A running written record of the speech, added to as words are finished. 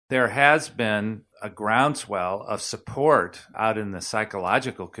there has been a groundswell of support out in the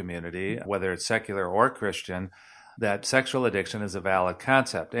psychological community, whether it's secular or Christian, that sexual addiction is a valid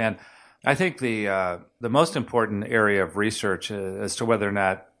concept. And I think the most important area of research as to whether or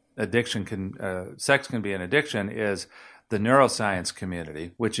not sex can be an addiction is the neuroscience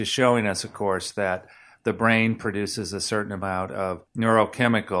community, which is showing us, of course, that the brain produces a certain amount of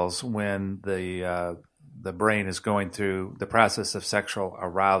neurochemicals when the brain is going through the process of sexual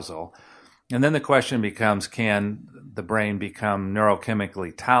arousal. And then the question becomes, can the brain become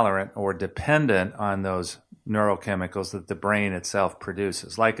neurochemically tolerant or dependent on those neurochemicals that the brain itself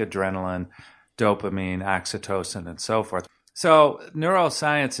produces, like adrenaline, dopamine, oxytocin, and so forth? So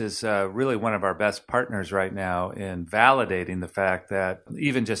neuroscience is really one of our best partners right now in validating the fact that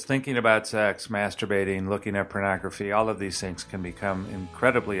even just thinking about sex, masturbating, looking at pornography, all of these things can become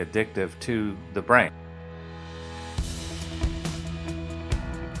incredibly addictive to the brain.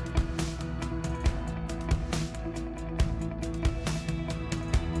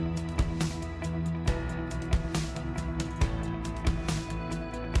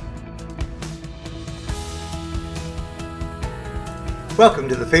 Welcome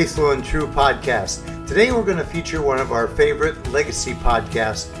to the Faithful and True podcast. Today we're going to feature one of our favorite legacy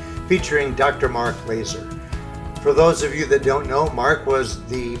podcasts featuring Dr. Mark Laaser. For those of you that don't know, Mark was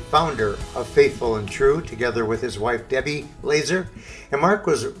the founder of Faithful and True together with his wife Debbie Laaser, and Mark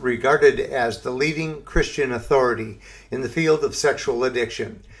was regarded as the leading Christian authority in the field of sexual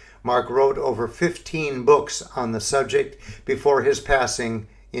addiction. Mark wrote over 15 books on the subject before his passing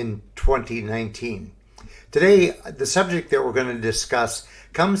in 2019. Today, the subject that we're going to discuss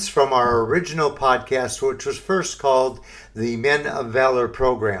comes from our original podcast, which was first called the Men of Valor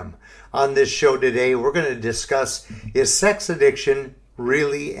Program. On this show today, we're going to discuss, is sex addiction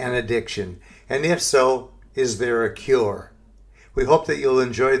really an addiction? And if so, is there a cure? We hope that you'll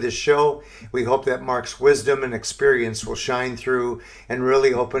enjoy this show. We hope that Mark's wisdom and experience will shine through and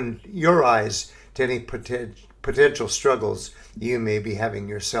really open your eyes to any potential struggles you may be having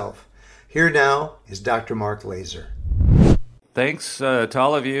yourself. Here now is Dr. Mark Laaser. Thanks to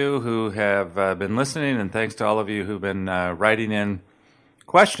all of you who have been listening, and thanks to all of you who've been writing in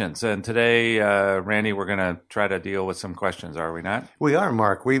questions. And today, Randy, we're going to try to deal with some questions, are we not? We are,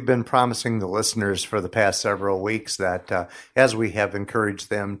 Mark. We've been promising the listeners for the past several weeks that as we have encouraged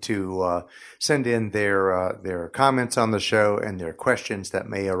them to send in their comments on the show and their questions that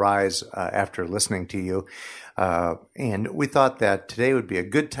may arise after listening to you, and we thought that today would be a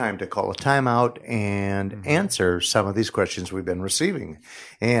good time to call a timeout and answer some of these questions we've been receiving.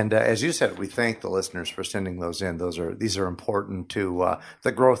 And as you said, we thank the listeners for sending those in. These are important to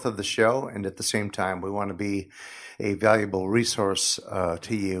the growth of the show, and at the same time, we want to be a valuable resource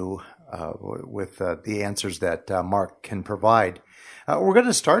to you with the answers that Mark can provide. We're going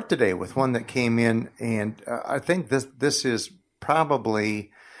to start today with one that came in, and I think this is probably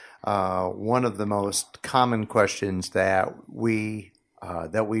one of the most common questions that we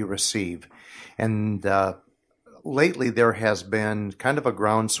receive, and lately there has been kind of a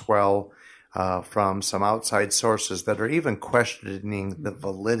groundswell from some outside sources that are even questioning the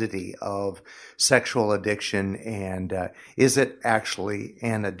validity of sexual addiction and is it actually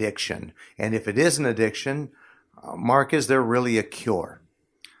an addiction? And if it is an addiction, Mark, is there really a cure?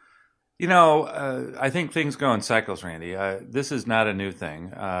 You know, I think things go in cycles, Randy. This is not a new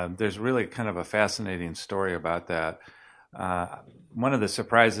thing. There's really kind of a fascinating story about that. One of the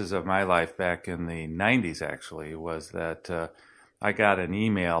surprises of my life back in the 90s, actually, was that I got an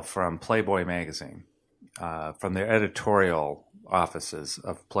email from Playboy magazine, from their editorial offices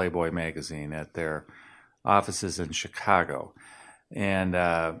of Playboy magazine at their offices in Chicago. And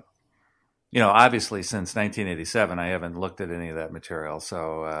obviously since 1987, I haven't looked at any of that material,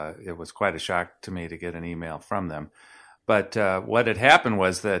 so it was quite a shock to me to get an email from them. But what had happened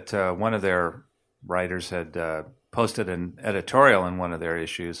was that one of their writers had posted an editorial in one of their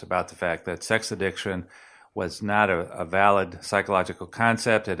issues about the fact that sex addiction was not a valid psychological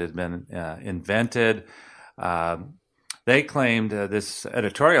concept. It had been invented. They claimed this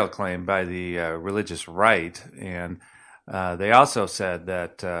editorial claim by the religious right, and they also said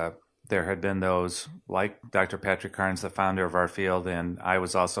that there had been those, like Dr. Patrick Carnes, the founder of our field, and I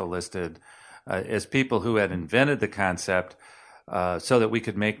was also listed as people who had invented the concept so that we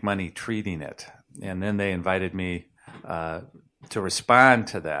could make money treating it. And then they invited me to respond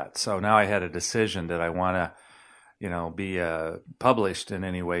to that. So now I had a decision that I want to, be published in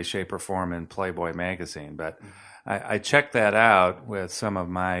any way, shape, or form in Playboy magazine. But I checked that out with some of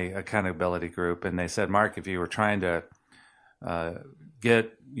my accountability group, and they said, Mark, if you were trying to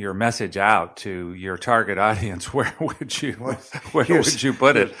get your message out to your target audience, where would you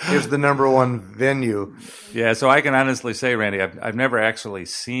put it? Here's the number one venue. Yeah, so I can honestly say, Randy, I've never actually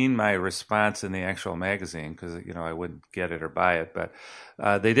seen my response in the actual magazine because I wouldn't get it or buy it, but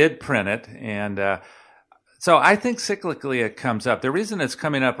they did print it, and so I think cyclically it comes up. The reason it's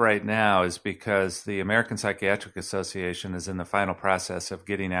coming up right now is because the American Psychiatric Association is in the final process of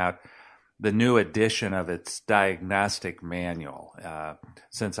getting out the new edition of its diagnostic manual.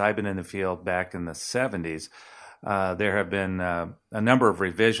 Since I've been in the field back in the 70s, there have been a number of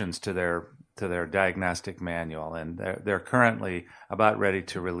revisions to their diagnostic manual, and they're currently about ready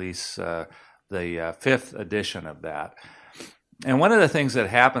to release the fifth edition of that. And one of the things that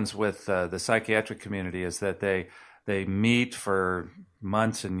happens with the psychiatric community is that they meet for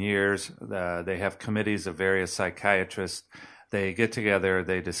months and years. They have committees of various psychiatrists. They get together,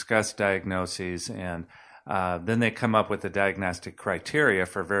 they discuss diagnoses, and then they come up with the diagnostic criteria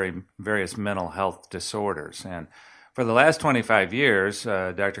for various mental health disorders. And for the last 25 years,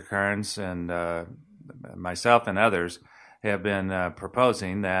 Dr. Carnes and myself and others have been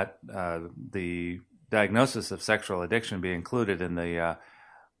proposing that the diagnosis of sexual addiction be included in the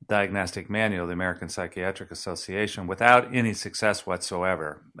diagnostic manual of the American Psychiatric Association without any success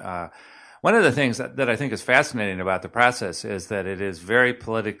whatsoever. One of the things that I think is fascinating about the process is that it is very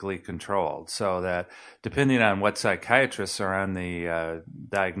politically controlled, so that depending on what psychiatrists are on the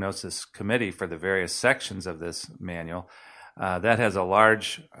diagnosis committee for the various sections of this manual, that has a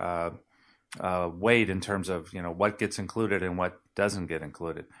large weight in terms of what gets included and what doesn't get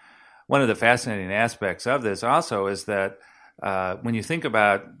included. One of the fascinating aspects of this also is that when you think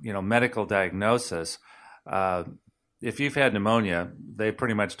about medical diagnosis, if you've had pneumonia, they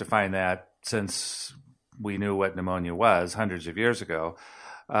pretty much define that since we knew what pneumonia was hundreds of years ago.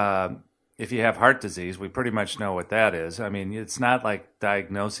 If you have heart disease, we pretty much know what that is. I mean, it's not like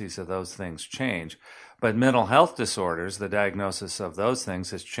diagnoses of those things change. But mental health disorders, the diagnosis of those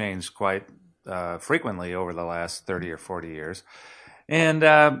things has changed quite frequently over the last 30 or 40 years. And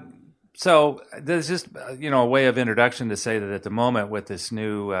so there's just, a way of introduction to say that at the moment with this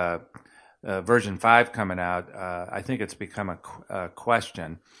new version 5 coming out, I think it's become a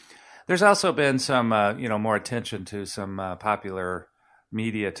question. There's also been some, more attention to some popular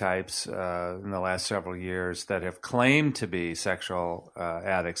media types in the last several years that have claimed to be sexual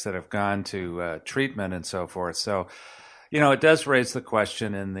addicts that have gone to treatment and so forth. So, it does raise the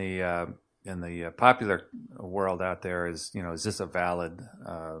question in the popular world out there is this a valid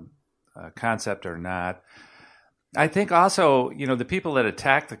concept or not? I think also, the people that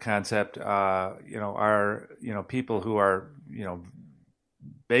attack the concept, are people who are,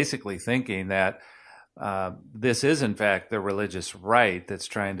 basically thinking that this is, in fact, the religious right that's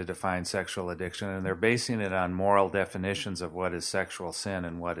trying to define sexual addiction, and they're basing it on moral definitions of what is sexual sin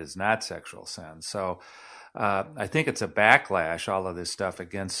and what is not sexual sin. So I think it's a backlash, all of this stuff,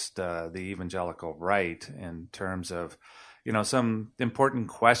 against the evangelical right in terms of, some important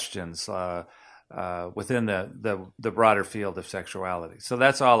questions within the broader field of sexuality. So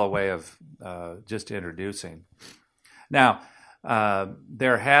that's all a way of just introducing. Now,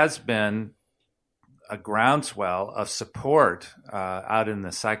 there has been a groundswell of support out in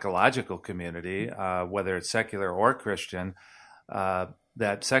the psychological community, whether it's secular or Christian,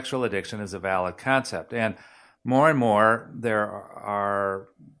 that sexual addiction is a valid concept. And more there are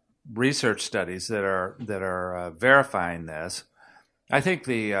research studies that are verifying this. I think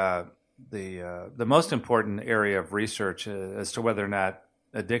the most important area of research as to whether or not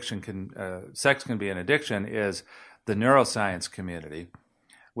sex can be an addiction is the neuroscience community,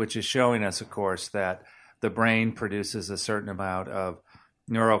 which is showing us, of course, that the brain produces a certain amount of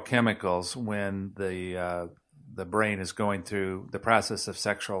neurochemicals when the brain is going through the process of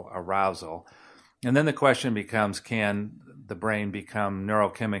sexual arousal. And then the question becomes, can the brain become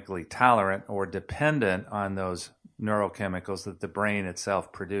neurochemically tolerant or dependent on those neurochemicals that the brain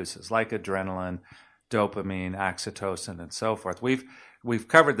itself produces, like adrenaline, dopamine, oxytocin, and so forth. We've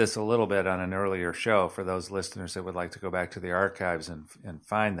covered this a little bit on an earlier show for those listeners that would like to go back to the archives and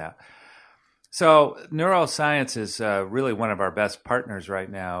find that. So neuroscience is really one of our best partners right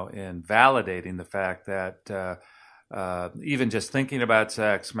now in validating the fact that even just thinking about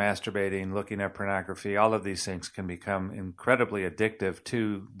sex, masturbating, looking at pornography, all of these things can become incredibly addictive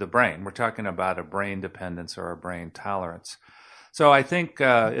to the brain. We're talking about a brain dependence or a brain tolerance. So I think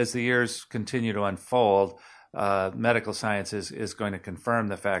as the years continue to unfold, medical science is going to confirm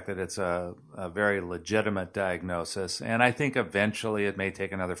the fact that it's a very legitimate diagnosis. And I think eventually it may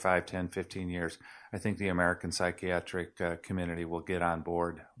take another 5, 10, 15 years. I think the American psychiatric community will get on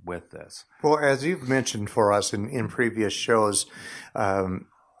board with this. Well, as you've mentioned for us in previous shows,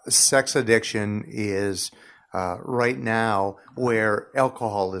 sex addiction is right now where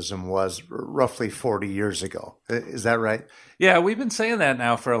alcoholism was roughly 40 years ago. Is that right? Yeah, we've been saying that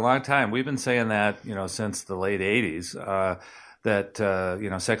now for a long time. We've been saying that, since the late 80s,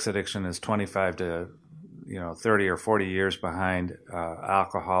 that, sex addiction is 25 to, 30 or 40 years behind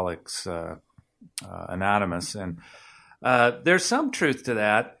Alcoholics Anonymous. And there's some truth to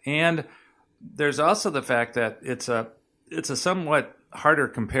that. And there's also the fact that it's a somewhat harder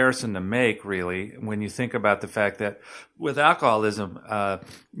comparison to make, really, when you think about the fact that with alcoholism,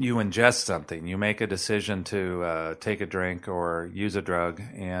 you ingest something. You make a decision to take a drink or use a drug.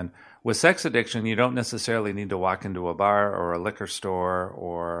 And with sex addiction, you don't necessarily need to walk into a bar or a liquor store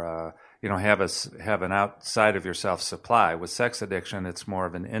or have an outside of yourself supply. With sex addiction, it's more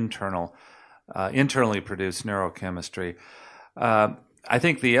of an internally produced neurochemistry. I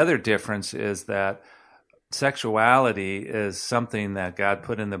think the other difference is that sexuality is something that God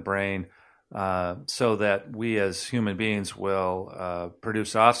put in the brain so that we as human beings will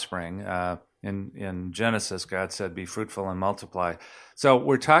produce offspring. In Genesis, God said, "Be fruitful and multiply." So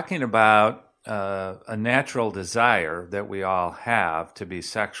we're talking about a natural desire that we all have to be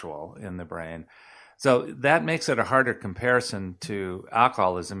sexual in the brain. So that makes it a harder comparison to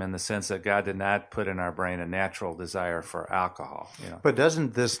alcoholism in the sense that God did not put in our brain a natural desire for alcohol. But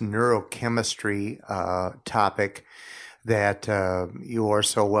doesn't this neurochemistry topic that you are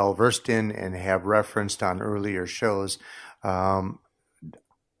so well versed in and have referenced on earlier shows, doesn't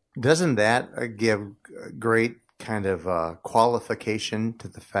that give great kind of qualification to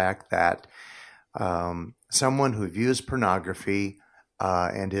the fact that someone who views pornography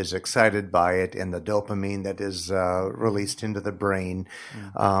and is excited by it and the dopamine that is released into the brain,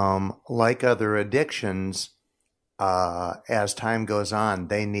 like other addictions, as time goes on,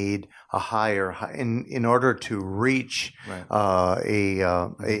 they need a higher in order to reach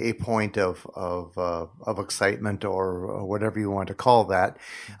a point of excitement or whatever you want to call that.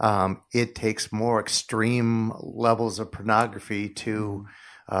 It takes more extreme levels of pornography to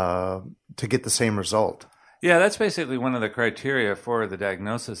get the same result. Yeah, that's basically one of the criteria for the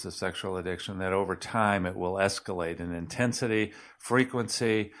diagnosis of sexual addiction, that over time it will escalate in intensity,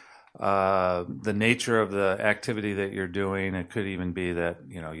 frequency, the nature of the activity that you're doing. It could even be that,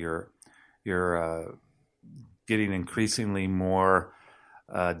 you're getting increasingly more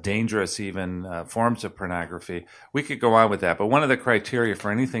dangerous even forms of pornography. We could go on with that, but one of the criteria for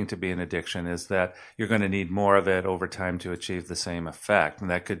anything to be an addiction is that you're going to need more of it over time to achieve the same effect. And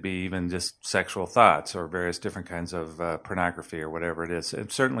that could be even just sexual thoughts or various different kinds of pornography or whatever it is.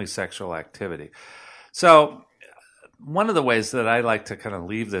 It's certainly sexual activity. So one of the ways that I like to kind of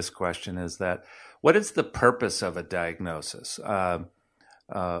leave this question is that what is the purpose of a diagnosis of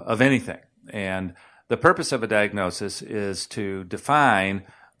anything? And the purpose of a diagnosis is to define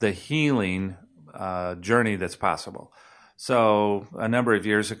the healing journey that's possible. So a number of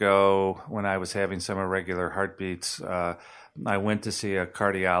years ago, when I was having some irregular heartbeats, I went to see a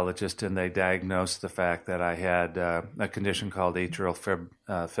cardiologist, and they diagnosed the fact that I had a condition called atrial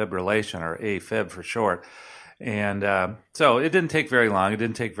fibrillation, or AFib for short. And so it didn't take very long. It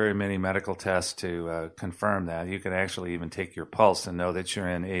didn't take very many medical tests to confirm that. You can actually even take your pulse and know that you're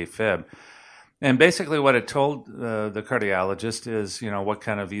in AFib. And basically what it told the cardiologist is, what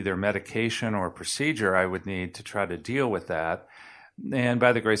kind of either medication or procedure I would need to try to deal with that. And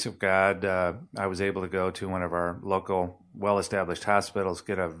by the grace of God, I was able to go to one of our local well-established hospitals,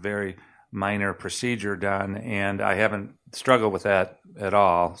 get a very minor procedure done, and I haven't struggled with that at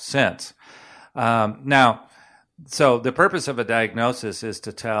all since. So the purpose of a diagnosis is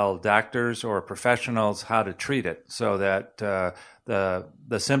to tell doctors or professionals how to treat it so that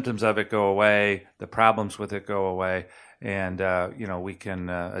the symptoms of it go away, the problems with it go away, and we can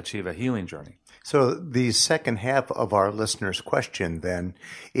achieve a healing journey. So the second half of our listener's question then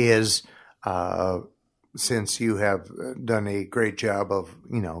is, since you have done a great job of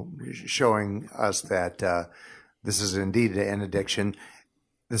showing us that this is indeed an addiction,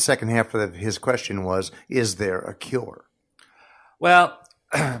 the second half of his question was, is there a cure? Well,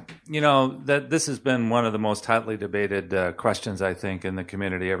 that this has been one of the most hotly debated questions, I think, in the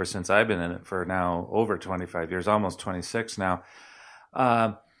community ever since I've been in it for now over 25 years, almost 26 now.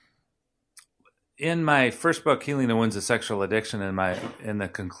 In my first book, Healing the Wounds of Sexual Addiction, in the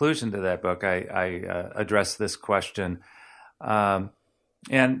conclusion to that book, I addressed this question. And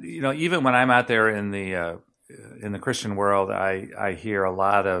even when I'm out there in in the Christian world, I hear a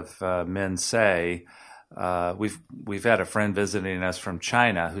lot of men say, we've had a friend visiting us from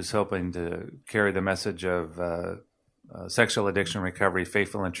China who's hoping to carry the message of sexual addiction recovery,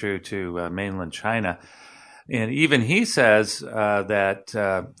 faithful and true, to mainland China. And even he says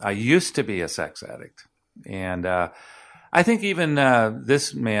that I used to be a sex addict. And I think even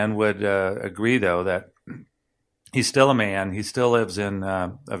this man would agree, though, that he's still a man. He still lives in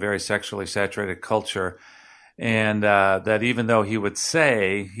a very sexually saturated culture. And that even though he would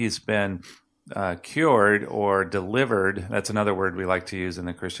say he's been cured or delivered, that's another word we like to use in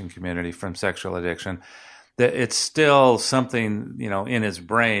the Christian community, from sexual addiction, that it's still something, in his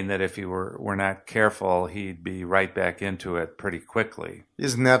brain that if he were not careful, he'd be right back into it pretty quickly.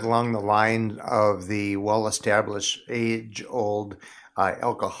 Isn't that along the line of the well-established, age-old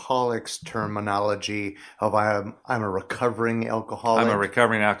alcoholics terminology of I'm a recovering alcoholic? I'm a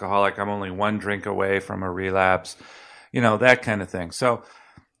recovering alcoholic. I'm only one drink away from a relapse, that kind of thing. So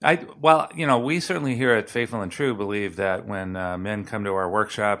we certainly here at Faithful and True believe that when men come to our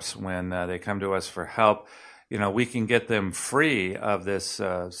workshops, when they come to us for help, we can get them free of this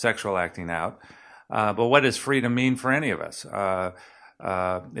sexual acting out. But what does freedom mean for any of us?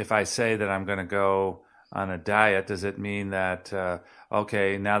 If I say that I'm going to go on a diet, does it mean that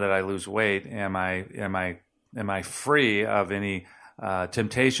okay, now that I lose weight, am I free of any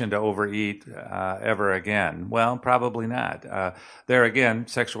temptation to overeat ever again? Well, probably not. There again,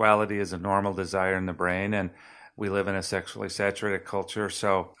 sexuality is a normal desire in the brain, and we live in a sexually saturated culture.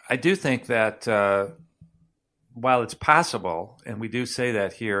 So I do think that while it's possible, and we do say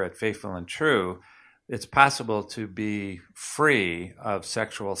that here at Faithful and True, it's possible to be free of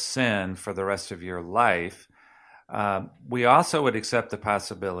sexual sin for the rest of your life. We also would accept the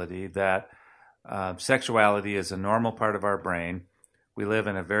possibility that sexuality is a normal part of our brain. We live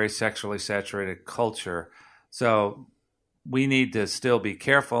in a very sexually saturated culture. So we need to still be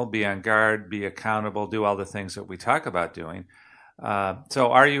careful, be on guard, be accountable, do all the things that we talk about doing.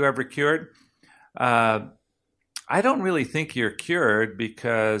 So are you ever cured? I don't really think you're cured,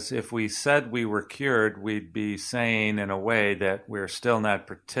 because if we said we were cured, we'd be saying in a way that we're still not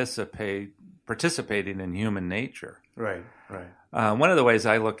participating in human nature. Right. One of the ways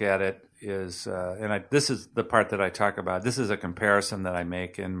I look at it is, this is the part that I talk about. This is a comparison that I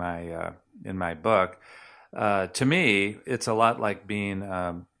make in my book. To me, it's a lot like being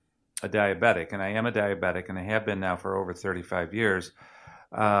a diabetic, and I am a diabetic, and I have been now for over 35 years.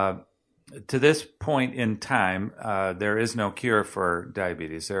 To this point in time, there is no cure for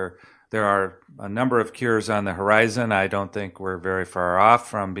diabetes. There are a number of cures on the horizon. I don't think we're very far off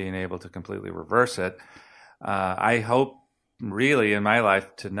from being able to completely reverse it. I hope really in my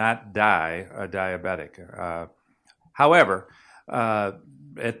life to not die a diabetic. However,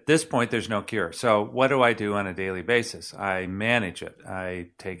 at this point, there's no cure. So what do I do on a daily basis? I manage it. I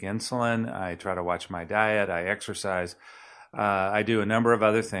take insulin. I try to watch my diet. I exercise. I do a number of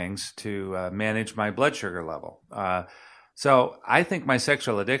other things to manage my blood sugar level. So I think my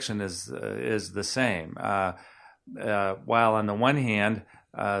sexual addiction is the same. While on the one hand,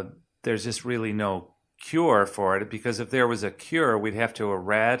 there's just really no cure for it, because if there was a cure, we'd have to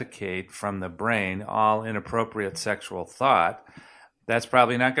eradicate from the brain all inappropriate sexual thought. That's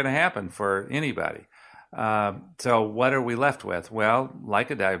probably not going to happen for anybody. So what are we left with? Well, like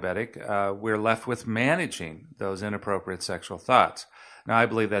a diabetic, we're left with managing those inappropriate sexual thoughts. Now, I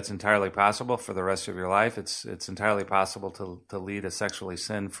believe that's entirely possible for the rest of your life. It's entirely possible to lead a sexually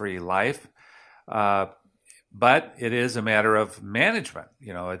sin-free life. But it is a matter of management.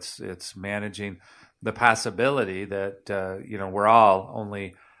 It's managing the possibility that, we're all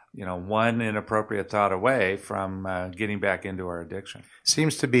only, one inappropriate thought away from getting back into our addiction.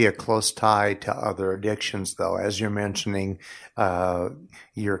 Seems to be a close tie to other addictions, though, as you're mentioning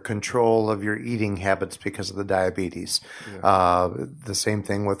your control of your eating habits because of the diabetes. Yeah. The same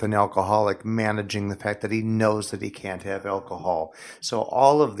thing with an alcoholic, managing the fact that he knows that he can't have alcohol. So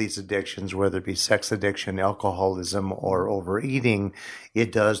all of these addictions, whether it be sex addiction, alcoholism, or overeating,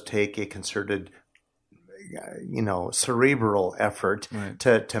 it does take a concerted cerebral effort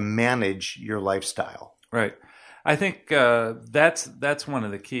to manage your lifestyle. Right. I think that's one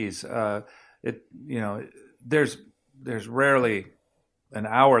of the keys. There's rarely an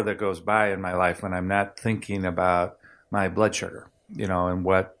hour that goes by in my life when I'm not thinking about my blood sugar, and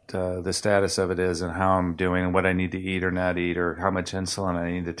what the status of it is, and how I'm doing, and what I need to eat or not eat, or how much insulin I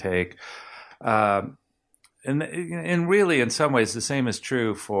need to take. And really, in some ways, the same is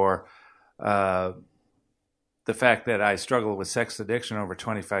true for the fact that I struggled with sex addiction over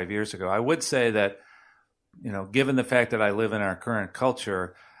 25 years ago. I would say that, given the fact that I live in our current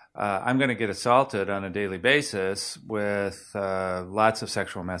culture, I'm going to get assaulted on a daily basis with lots of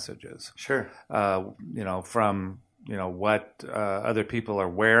sexual messages. Sure. From what other people are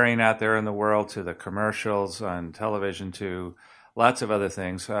wearing out there in the world, to the commercials on television, to lots of other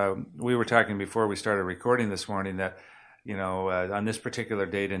things. We were talking before we started recording this morning that, on this particular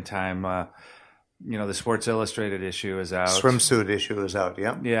date and time, the Sports Illustrated issue is out. Swimsuit issue is out,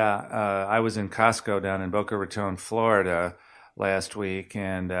 yeah. Yeah. I was in Costco down in Boca Raton, Florida last week,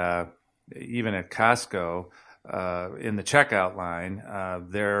 and even at Costco, in the checkout line,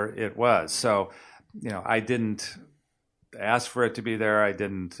 there it was. So, I didn't ask for it to be there. I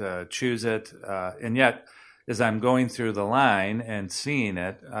didn't choose it. And yet, as I'm going through the line and seeing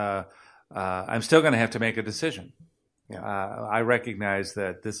it, I'm still going to have to make a decision. Yeah. I recognize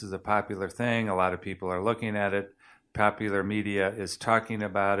that this is a popular thing. A lot of people are looking at it. Popular media is talking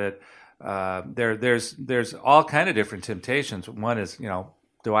about it. There's all kind of different temptations. One is,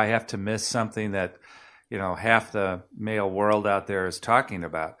 do I have to miss something that, half the male world out there is talking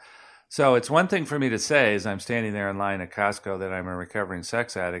about? So it's one thing for me to say, as I'm standing there in line at Costco, that I'm a recovering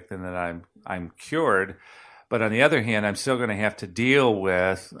sex addict and that I'm cured. But on the other hand, I'm still going to have to deal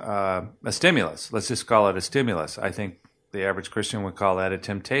with a stimulus. Let's just call it a stimulus. I think the average Christian would call that a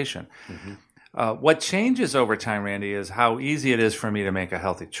temptation. Mm-hmm. What changes over time, Randy, is how easy it is for me to make a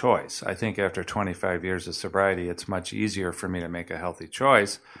healthy choice. I think after 25 years of sobriety, it's much easier for me to make a healthy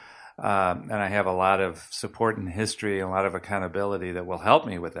choice. And I have a lot of support and history and a lot of accountability that will help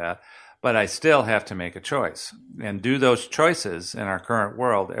me with that. But I still have to make a choice. And do those choices in our current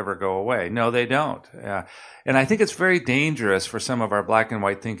world ever go away? No, they don't. And I think it's very dangerous for some of our black and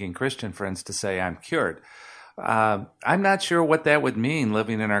white thinking Christian friends to say, I'm cured. I'm not sure what that would mean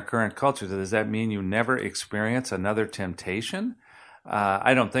living in our current culture. Does that mean you never experience another temptation?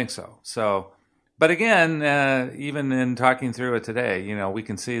 I don't think so. But again, even in talking through it today, we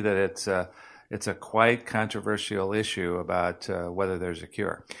can see that it's a quite controversial issue about whether there's a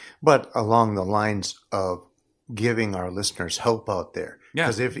cure. But along the lines of giving our listeners hope out there. Yeah.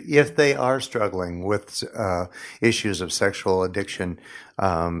 Because if they are struggling with issues of sexual addiction,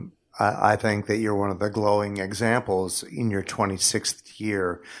 I think that you're one of the glowing examples in your 26th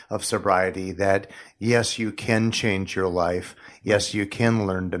year of sobriety that, yes, you can change your life. Yes, you can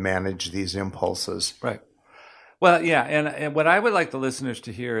learn to manage these impulses. Right. Well, yeah, and what I would like the listeners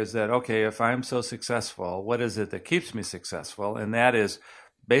to hear is that, okay, if I'm so successful, what is it that keeps me successful? And that is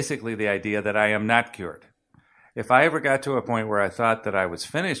basically the idea that I am not cured. If I ever got to a point where I thought that I was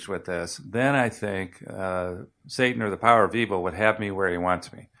finished with this, then I think Satan or the power of evil would have me where he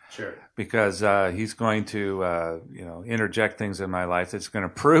wants me. Sure. Because he's going to, interject things in my life that's going to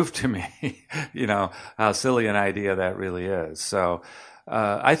prove to me, how silly an idea that really is. So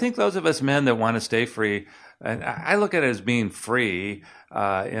I think those of us men that want to stay free, and I look at it as being free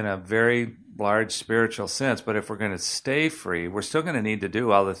in a very large spiritual sense. But if we're going to stay free, we're still going to need to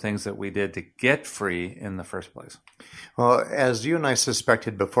do all the things that we did to get free in the first place. Well, as you and I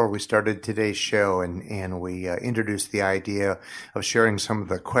suspected before we started today's show and we introduced the idea of sharing some of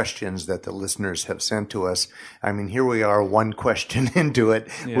the questions that the listeners have sent to us, I mean, here we are one question into it.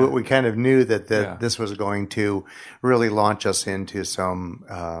 Yeah. We kind of knew that this was going to really launch us into some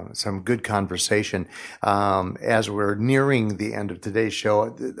good conversation. As we're nearing the end of today's show,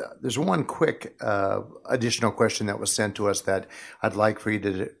 there's one quick additional question that was sent to us that I'd like for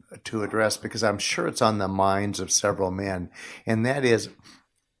you to address, because I'm sure it's on the minds of several men. And that is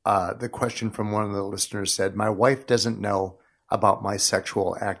the question from one of the listeners said, my wife doesn't know about my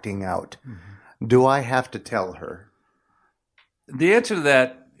sexual acting out. Mm-hmm. Do I have to tell her? The answer to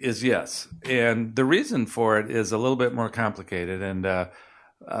that is yes. And the reason for it is a little bit more complicated. And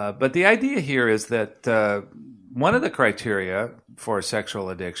but the idea here is that one of the criteria for sexual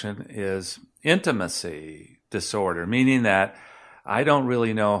addiction is intimacy disorder, meaning that I don't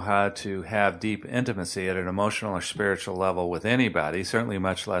really know how to have deep intimacy at an emotional or spiritual level with anybody, certainly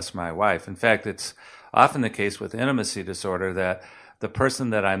much less my wife. In fact, it's often the case with intimacy disorder that the person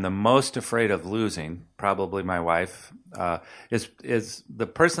that I'm the most afraid of losing, probably my wife, is the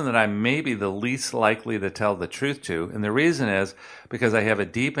person that I'm maybe the least likely to tell the truth to. And the reason is because I have a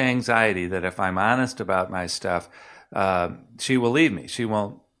deep anxiety that if I'm honest about my stuff, she will leave me. She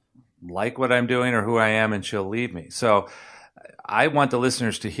won't like what I'm doing or who I am, and she'll leave me. So I want the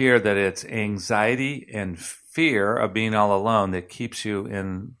listeners to hear that it's anxiety and fear of being all alone that keeps you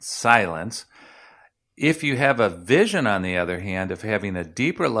in silence. If you have a vision, on the other hand, of having a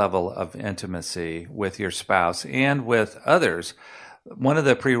deeper level of intimacy with your spouse and with others, one of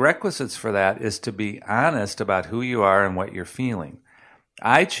the prerequisites for that is to be honest about who you are and what you're feeling.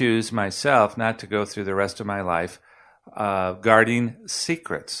 I choose myself not to go through the rest of my life guarding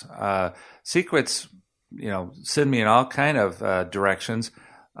secrets. Secrets, send me in all kind of directions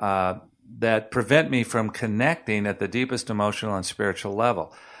that prevent me from connecting at the deepest emotional and spiritual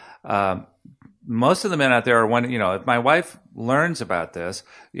level. Most of the men out there are if my wife learns about this,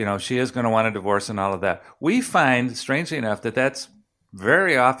 she is going to want a divorce and all of that. We find, strangely enough, that that's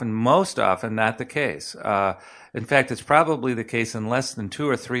very often, most often, not the case. In fact, it's probably the case in less than 2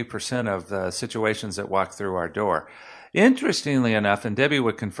 or 3% of the situations that walk through our door. Interestingly enough, and Debbie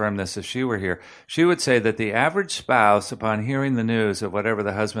would confirm this if she were here, she would say that the average spouse, upon hearing the news of whatever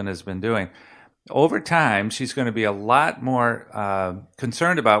the husband has been doing, over time, she's going to be a lot more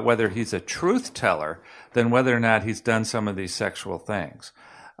concerned about whether he's a truth teller than whether or not he's done some of these sexual things.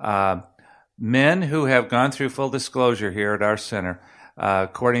 Men who have gone through full disclosure here at our center,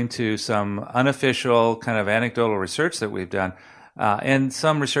 according to some unofficial kind of anecdotal research that we've done, and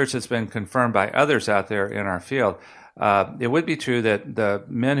some research that's been confirmed by others out there in our field, it would be true that the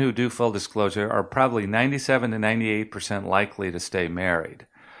men who do full disclosure are probably 97 to 98% likely to stay married.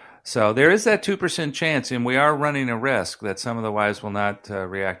 So there is that 2% chance, and we are running a risk that some of the wives will not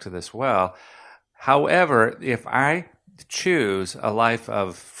react to this well. However, if I choose a life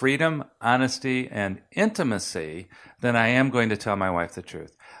of freedom, honesty, and intimacy, then I am going to tell my wife the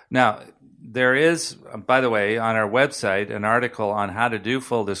truth. Now, there is, by the way, on our website, an article on how to do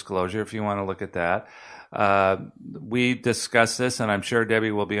full disclosure, if you want to look at that. We discuss this, and I'm sure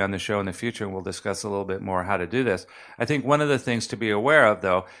Debbie will be on the show in the future, and we'll discuss a little bit more how to do this. I think one of the things to be aware of,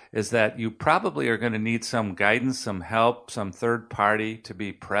 though, is that you probably are going to need some guidance, some help, some third party to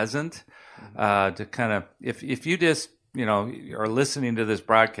be present, to kind of, if you just, are listening to this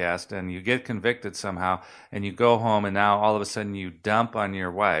broadcast and you get convicted somehow and you go home and now all of a sudden you dump on your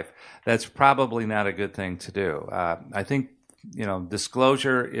wife, that's probably not a good thing to do. I think,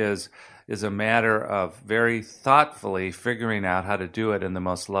 disclosure is a matter of very thoughtfully figuring out how to do it in the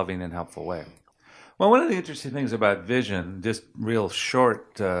most loving and helpful way. Well, one of the interesting things about vision, just real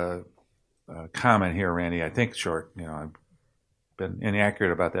short comment here, Randy, I think short, I've been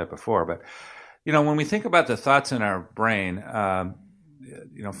inaccurate about that before, but, when we think about the thoughts in our brain,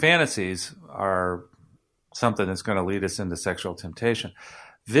 fantasies are something that's going to lead us into sexual temptation.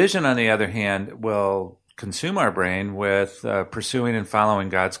 Vision, on the other hand, will consume our brain with pursuing and following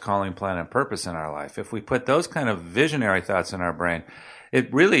God's calling, plan, and purpose in our life. If we put those kind of visionary thoughts in our brain,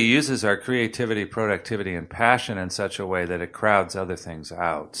 it really uses our creativity, productivity, and passion in such a way that it crowds other things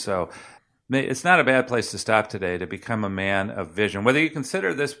out. So it's not a bad place to stop today to become a man of vision. Whether you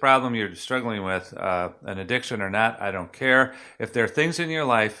consider this problem you're struggling with an addiction or not, I don't care. If there are things in your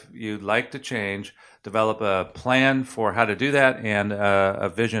life you'd like to change, develop a plan for how to do that and a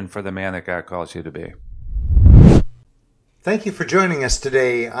vision for the man that God calls you to be. Thank you for joining us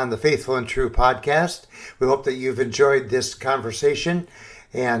today on the Faithful and True podcast. We hope that you've enjoyed this conversation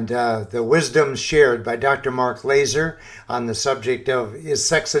and the wisdom shared by Dr. Mark Laaser on the subject of, is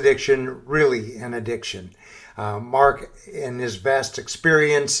sex addiction really an addiction? Mark, in his vast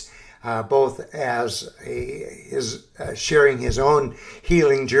experience, both as sharing his own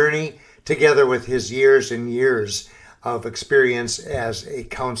healing journey, together with his years and years of experience as a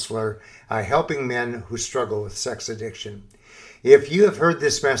counselor, helping men who struggle with sex addiction. If you have heard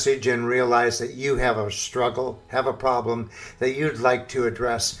this message and realize that you have a struggle, have a problem that you'd like to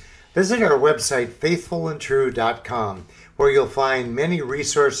address, visit our website, faithfulandtrue.com, where you'll find many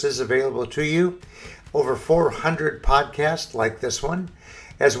resources available to you, over 400 podcasts like this one,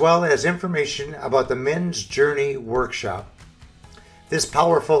 as well as information about the Men's Journey Workshop. This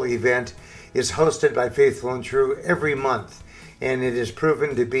powerful event is hosted by Faithful and True every month, and it is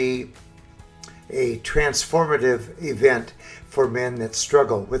proven to be a transformative event for men that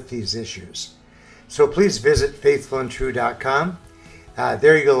struggle with these issues. So please visit faithfulandtrue.com.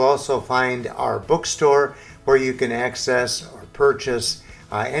 There you'll also find our bookstore where you can access or purchase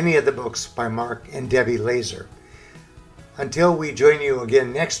any of the books by Mark and Debbie Laaser. Until we join you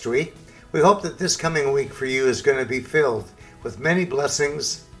again next week, we hope that this coming week for you is going to be filled with many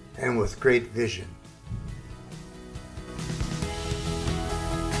blessings and with great vision.